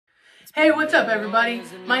Hey, what's up everybody?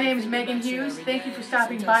 My name is Megan Hughes. Thank you for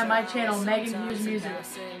stopping by my channel, Megan Hughes Music.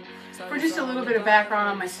 For just a little bit of background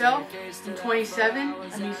on myself, I'm 27,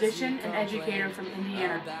 a musician and educator from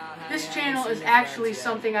Indiana. This channel is actually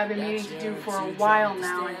something I've been meaning to do for a while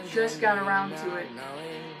now and just got around to it.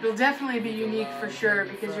 It'll definitely be unique for sure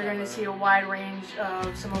because you're going to see a wide range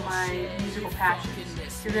of some of my musical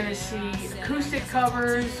passions. You're going to see acoustic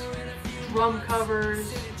covers, drum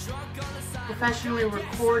covers, professionally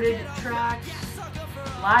recorded tracks,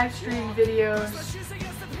 live stream videos,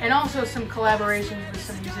 and also some collaborations with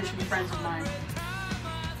some musician friends of mine.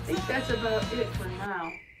 I think that's about it for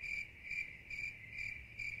now.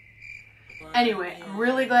 Anyway, I'm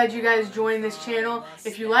really glad you guys joined this channel.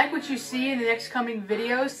 If you like what you see in the next coming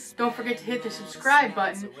videos, don't forget to hit the subscribe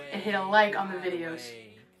button and hit a like on the videos.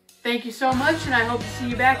 Thank you so much, and I hope to see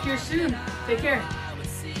you back here soon. Take care.